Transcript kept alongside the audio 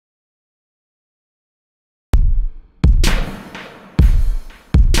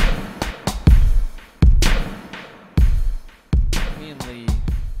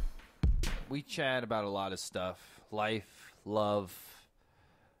we chat about a lot of stuff, life, love,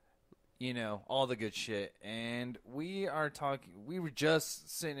 all the good shit. And we were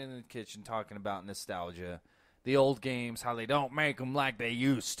just sitting in the kitchen talking about nostalgia, the old games, how they don't make them like they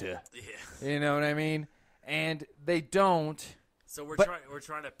used to. Yeah. You know what I mean? And they don't. So we're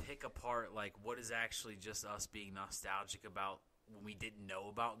trying to pick apart like what is actually just us being nostalgic about when we didn't know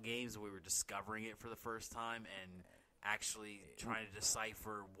about games, we were discovering it for the first time, and actually trying to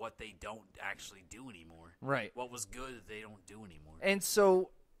decipher what they don't actually do anymore. Right. What was good that they don't do anymore. And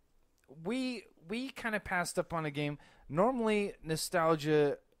so we kind of passed up on a game. Normally,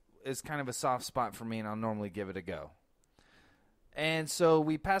 nostalgia is kind of a soft spot for me, and I'll normally give it a go. And so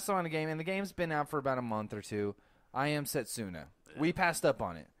we passed on a game, and the game's been out for about a month or two. I Am Setsuna. Yeah. We passed up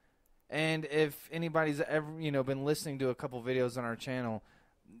on it. And if anybody's ever, been listening to a couple videos on our channel,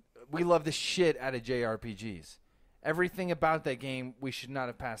 we love the shit out of JRPGs. Everything about that game we should not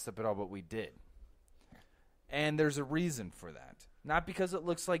have passed up at all, but we did. And there's a reason for that. Not because it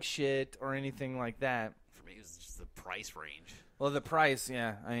looks like shit or anything like that. For me, it was just the price range. Well, the price,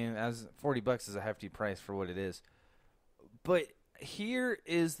 yeah. I mean, as $40 is a hefty price for what it is. But here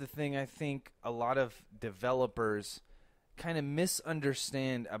is the thing I think a lot of developers kind of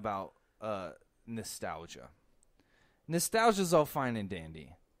misunderstand about nostalgia. Nostalgia is all fine and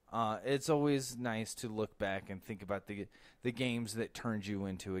dandy. It's always nice to look back and think about the games that turned you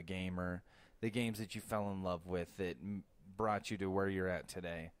into a gamer, the games that you fell in love with that brought you to where you're at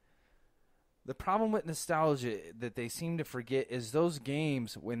today. The problem with nostalgia that they seem to forget is those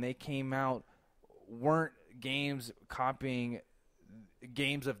games, when they came out, weren't games copying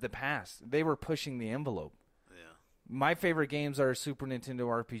games of the past. They were pushing the envelope. Yeah. My favorite games are Super Nintendo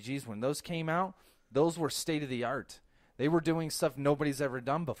RPGs. When those came out, those were state-of-the-art. They were doing stuff nobody's ever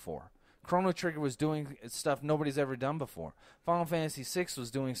done before. Chrono Trigger was doing stuff nobody's ever done before. Final Fantasy VI was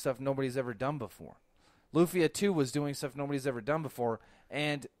doing stuff nobody's ever done before. Lufia 2 was doing stuff nobody's ever done before.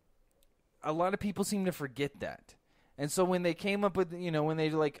 And a lot of people seem to forget that. And so when they came up with, when they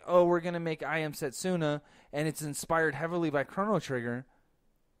like, oh, we're going to make I Am Setsuna, and it's inspired heavily by Chrono Trigger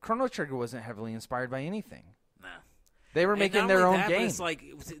wasn't heavily inspired by anything. Nah. They were making their own game. It's like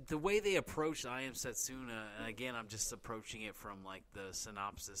the way they approached I Am Setsuna, and again, I'm just approaching it from like the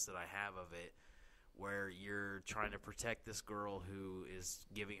synopsis that I have of it, where you're trying to protect this girl who is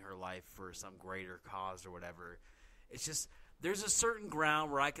giving her life for some greater cause or whatever. It's just, there's a certain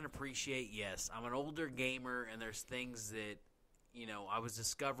ground where I can appreciate, yes, I'm an older gamer, and there's things that, I was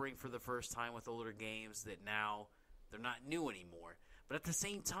discovering for the first time with older games that now they're not new anymore. But at the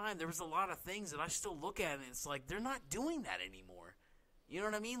same time, there was a lot of things that I still look at, and it's like, they're not doing that anymore. You know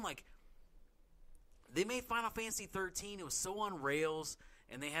what I mean? Like, they made Final Fantasy 13. It was so on rails,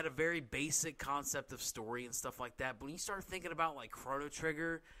 and they had a very basic concept of story and stuff like that. But when you start thinking about, like, Chrono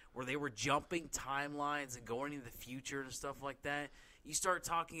Trigger, where they were jumping timelines and going into the future and stuff like that, you start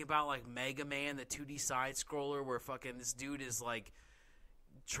talking about, like, Mega Man, the 2D side-scroller, where fucking this dude is, like,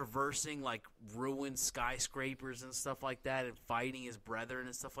 traversing like ruined skyscrapers and stuff like that and fighting his brethren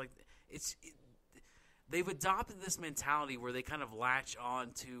and stuff like that. They've adopted this mentality where they kind of latch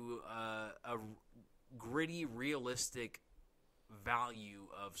on to a gritty, realistic value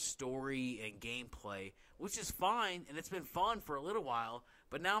of story and gameplay, which is fine, and it's been fun for a little while,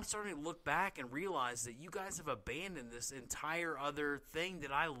 but now I'm starting to look back and realize that you guys have abandoned this entire other thing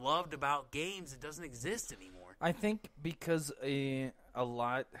that I loved about games that doesn't exist anymore. I think because I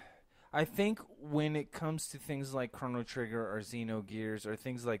think when it comes to things like Chrono Trigger or Xenogears or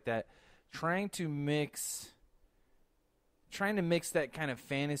things like that, trying to mix that kind of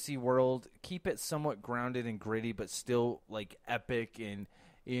fantasy world, keep it somewhat grounded and gritty, but still like epic and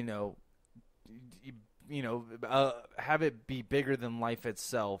have it be bigger than life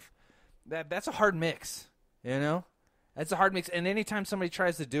itself. That's a hard mix, That's a hard mix, and anytime somebody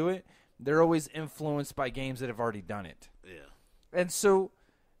tries to do it, they're always influenced by games that have already done it. Yeah. And so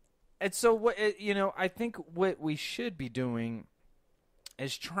what I think what we should be doing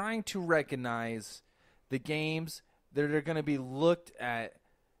is trying to recognize the games that are going to be looked at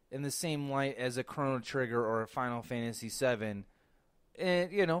in the same light as a Chrono Trigger or a Final Fantasy VII,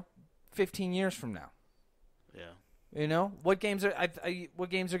 and 15 years from now. Yeah. What games are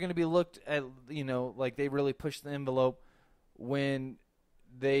going to be looked at? Like they really pushed the envelope when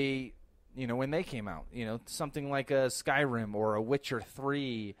they came out. Something like a Skyrim or a Witcher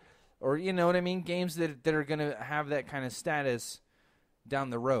 3, or what I mean. Games that are going to have that kind of status down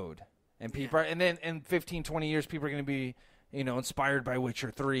the road, and people, and then in 15, 20 years, people are going to be inspired by Witcher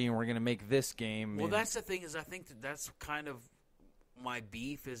 3, and we're going to make this game. Well, that's the thing is, I think that's kind of my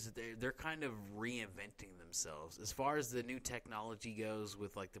beef is that they're kind of reinventing themselves as far as the new technology goes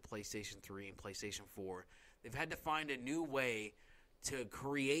with like the PlayStation 3 and PlayStation 4. They've had to find a new way to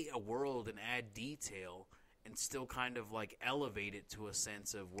create a world and add detail and still kind of like elevate it to a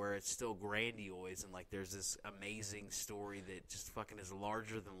sense of where it's still grandiose and like there's this amazing story that just fucking is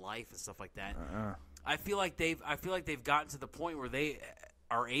larger than life and stuff like that. I feel like they've gotten to the point where they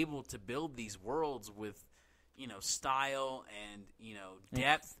are able to build these worlds with, you know, style and, you know,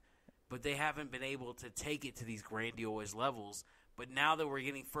 depth, but they haven't been able to take it to these grandiose levels. But now that we're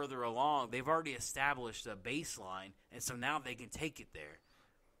getting further along, they've already established a baseline, and so now they can take it there.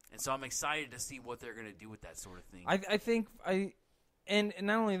 And so I'm excited to see what they're going to do with that sort of thing. I think and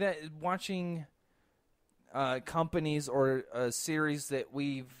not only that, watching companies or a series that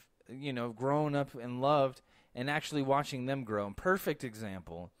we've, you know, grown up and loved, and actually watching them grow. A perfect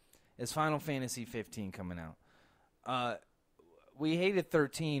example is Final Fantasy 15 coming out. We hated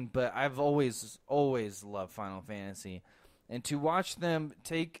 13, but I've always loved Final Fantasy. And to watch them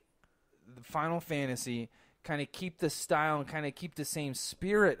take the Final Fantasy, kind of keep the style and kind of keep the same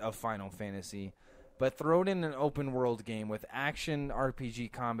spirit of Final Fantasy, but throw it in an open world game with action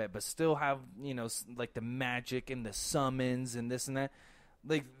RPG combat, but still have, you know, like the magic and the summons and this and that.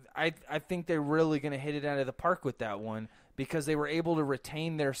 Like I think they're really going to hit it out of the park with that one because they were able to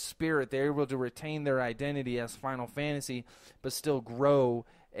retain their spirit. They were able to retain their identity as Final Fantasy, but still grow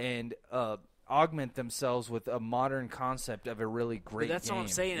and augment themselves with a modern concept of a really great but that's game. What I'm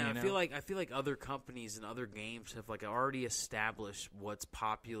saying. You I know? feel like other companies and other games have like already established what's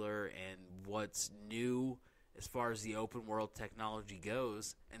popular and what's new as far as the open world technology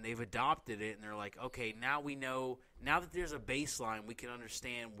goes, and they've adopted it, and they're like, okay, now we know, now that there's a baseline, we can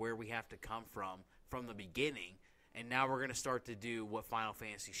understand where we have to come from the beginning, and now we're going to start to do what Final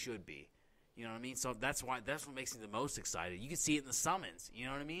Fantasy should be. You know what I mean? So that's what makes me the most excited. You can see it in the summons. You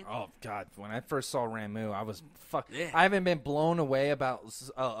know what I mean? Oh, God. When I first saw Ramu, I was Yeah. I haven't been blown away about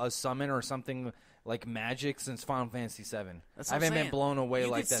a summon or something like magic since Final Fantasy VII. That's I what I'm haven't saying. been blown away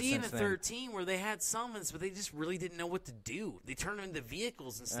like that You since could see then. in 13 where they had summons, but they just really didn't know what to do. They turned them into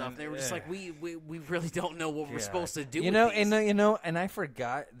vehicles and stuff. They were just like, we really don't know what we're supposed to do. You with know, these. and I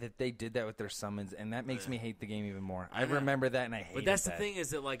forgot that they did that with their summons, and that makes me hate the game even more. I know. remember that, and I hate. But that's the thing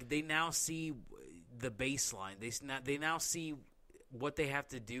is that like they now see the baseline. They now see what they have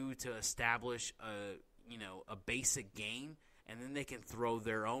to do to establish a basic game. And then they can throw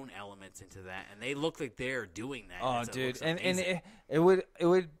their own elements into that, and they look like they're doing that. Oh, dude, and it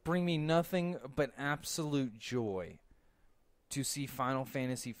would bring me nothing but absolute joy to see Final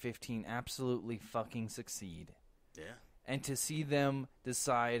Fantasy 15 absolutely fucking succeed. Yeah. And to see them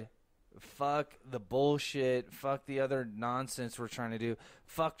decide, fuck the bullshit, fuck the other nonsense we're trying to do,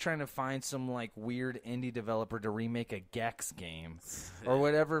 fuck trying to find some like weird indie developer to remake a Gex game or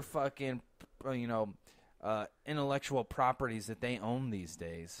whatever fucking intellectual properties that they own these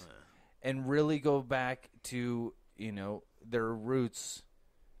days, and really go back to, you know, their roots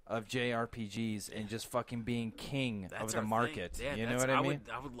of JRPGs and just fucking being king of the market. Yeah, you know what I mean?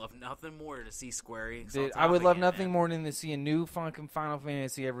 I would love nothing more to see Square Enix. Dude, I would love nothing more than to see a new fucking Final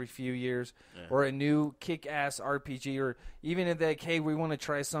Fantasy every few years, or a new kick-ass RPG, or even if like, hey, we want to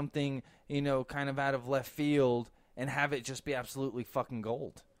try something, you know, kind of out of left field, and have it just be absolutely fucking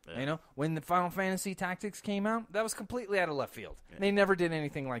gold. Yeah. You know, when the Final Fantasy Tactics came out, that was completely out of left field. Yeah. They never did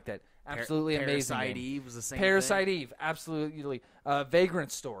anything like that. Absolutely amazing. Parasite Eve was the same Parasite thing. Eve, absolutely.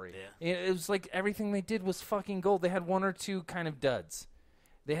 Vagrant Story. Yeah. It was like everything they did was fucking gold. They had one or two kind of duds.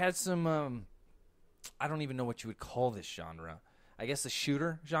 They had some, I don't even know what you would call this genre. I guess a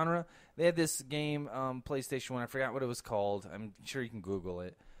shooter genre. They had this game, PlayStation 1. I forgot what it was called. I'm sure you can Google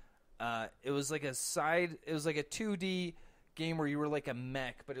it. It was like a 2D game where you were like a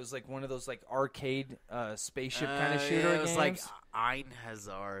mech, but it was like one of those like arcade spaceship kind of shooter games. It was like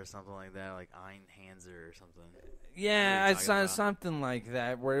Einhazar or something like that, like Einhanzer or something. Yeah, it's something like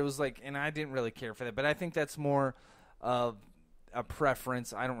that, where it was like, and I didn't really care for that, but I think that's more of a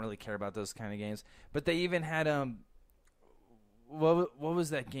preference. I don't really care about those kind of games. But they even had what was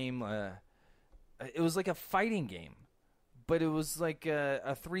that game? It was like a fighting game, but it was like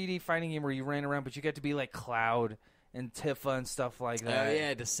a 3D fighting game where you ran around, but you got to be like Cloud and Tifa and stuff like that. Oh,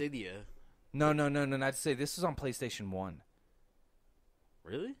 yeah, Dissidia. No, not to say. This was on PlayStation 1.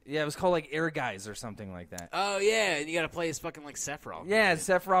 Really? Yeah, it was called like Air Guys or something like that. Oh, yeah, and you got to play as fucking like Sephiroth. Yeah, right?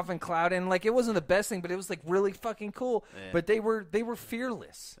 Sephiroth and Cloud, and like it wasn't the best thing, but it was like really fucking cool. Yeah. But they were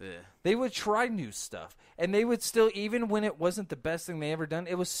fearless. Yeah. They would try new stuff, and they would still, even when it wasn't the best thing they ever done,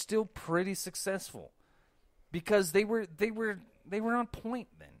 it was still pretty successful because they were on point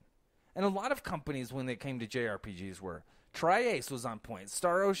then. And a lot of companies, when they came to JRPGs, were. Tri-Ace was on point.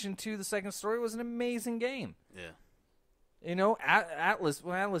 Star Ocean 2, The Second Story, was an amazing game. Yeah. You know, Atlas.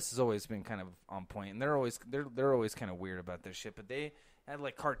 Well, Atlas has always been kind of on point, and they're always kind of weird about their shit. But they had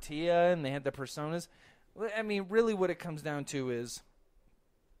like Cartia, and they had the Personas. I mean, really, what it comes down to is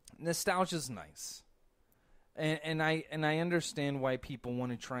nostalgia's nice, and I understand why people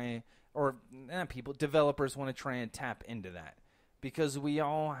want to try, or not people, developers want to try and tap into that, because we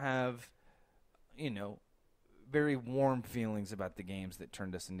all have, you know, very warm feelings about the games that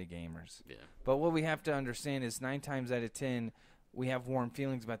turned us into gamers. Yeah. But what we have to understand is 9 times out of 10, we have warm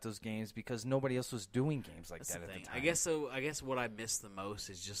feelings about those games because nobody else was doing games like That's that the at thing. the time. I guess what I miss the most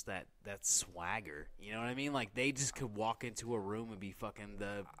is just that swagger. You know what I mean? Like, they just could walk into a room and be fucking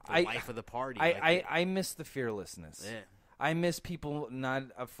the life of the party. I miss the fearlessness. Yeah. I miss people not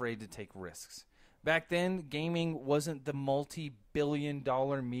afraid to take risks. Back then, gaming wasn't the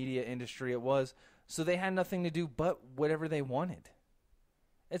multi-billion-dollar media industry it was, so they had nothing to do but whatever they wanted.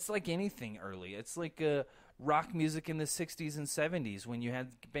 It's like anything early. It's like rock music in the 60s and 70s when you had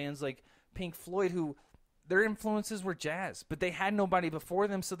bands like Pink Floyd who their influences were jazz, but they had nobody before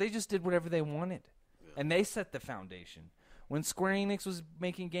them, so they just did whatever they wanted. Yeah. And they set the foundation. When Square Enix was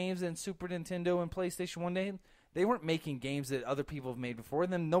making games and Super Nintendo and PlayStation one day, they weren't making games that other people have made before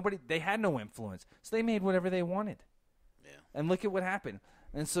them. They had no influence, so they made whatever they wanted. Yeah. And look at what happened.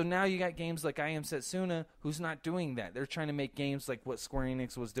 And so now you got games like I Am Setsuna, who's not doing that. They're trying to make games like what Square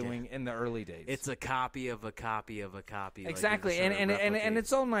Enix was doing in the early days. It's a copy of a copy of a copy. Exactly, like and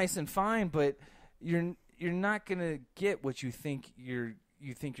it's all nice and fine, but you're not gonna get what you think you're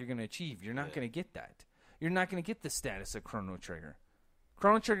gonna achieve. You're not gonna get that. You're not gonna get the status of Chrono Trigger.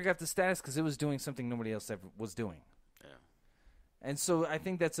 Chrono Trigger got the status because it was doing something nobody else ever was doing. Yeah. And so I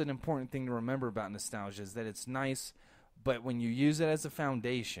think that's an important thing to remember about nostalgia is that it's nice. But when you use it as a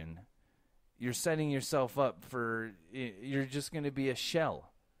foundation, you're setting yourself up for, you're just going to be a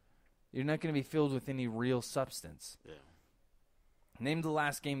shell. You're not going to be filled with any real substance. Yeah. Name the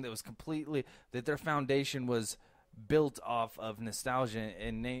last game that was that their foundation was built off of nostalgia,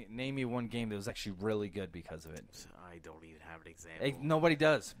 and name me one game that was actually really good because of it. I don't even have an example. Nobody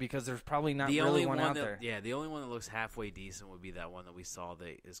does, because there's probably not really one out there. Yeah, the only one that looks halfway decent would be that one that we saw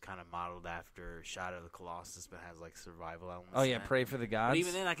that is kind of modeled after Shadow of the Colossus, but has like survival elements. Oh yeah, Pray for the Gods. But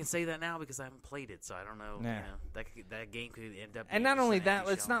even then, I can say that now because I haven't played it, so I don't know. Yeah. You know, that game could end up. And not only that,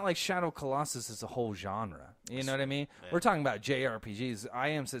 it's not like Shadow of Colossus is a whole genre. You know what I mean? Yeah. We're talking about JRPGs. I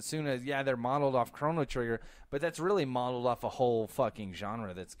Am Setsuna, yeah, they're modeled off Chrono Trigger, but that's really modeled off a whole fucking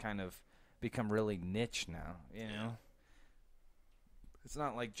genre that's kind of become really niche now. You know, it's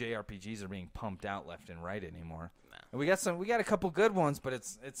not like JRPGs are being pumped out left and right anymore. No. And we got a couple good ones, but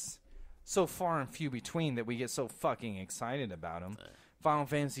it's so far and few between that we get so fucking excited about them. Final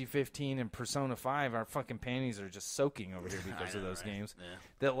Fantasy 15 and Persona 5, our fucking panties are just soaking over here because of those games. Yeah.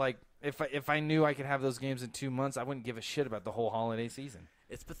 That like, if I knew I could have those games in 2 months, I wouldn't give a shit about the whole holiday season.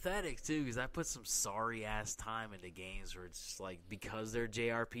 It's pathetic, too, because I put some sorry-ass time into games where it's just, like, because they're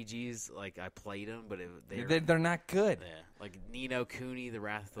JRPGs, like, I played them, but they're not good. Yeah, like Ni no Kuni, The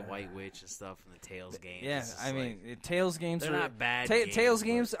Wrath of the White Witch and stuff, and the Tales games. Yeah, I mean, Tales games they're are not bad Tales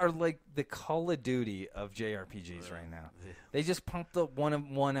games are like the Call of Duty of JRPGs right now. They just pump the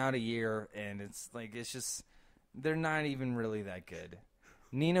one out a year, and it's just they're not even really that good.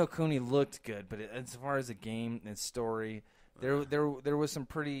 Ni no Kuni looked good, but as far as a game and story, there was some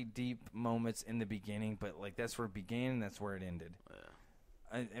pretty deep moments in the beginning, but like that's where it began and that's where it ended.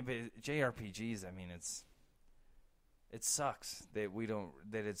 Yeah. But JRPGs, I mean, it sucks that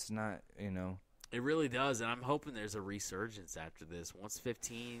it's not, you know. It really does, and I'm hoping there's a resurgence after this. Once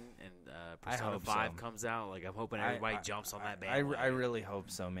 15 and Persona 5 comes out, like I'm hoping everybody jumps on that bandwagon. I really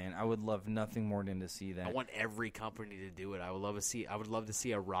hope so, man. I would love nothing more than to see that. I want every company to do it. I would love to see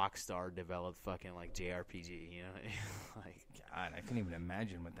a Rockstar develop fucking like JRPG. You know, like God, I couldn't even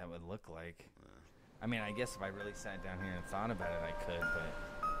imagine what that would look like. I mean, I guess if I really sat down here and thought about it, I could, but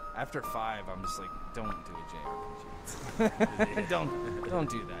after 5, I'm just like, don't do a JRPG. don't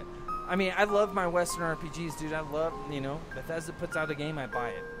do that. I mean, I love my Western RPGs, dude. I love, Bethesda puts out a game, I buy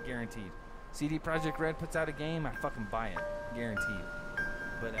it, guaranteed. CD Projekt Red puts out a game, I fucking buy it, guaranteed.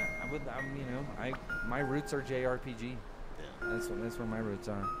 But my roots are JRPG. Yeah. That's where my roots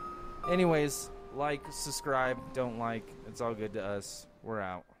are. Anyways, like, subscribe, don't like, it's all good to us. We're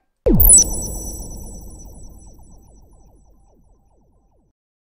out.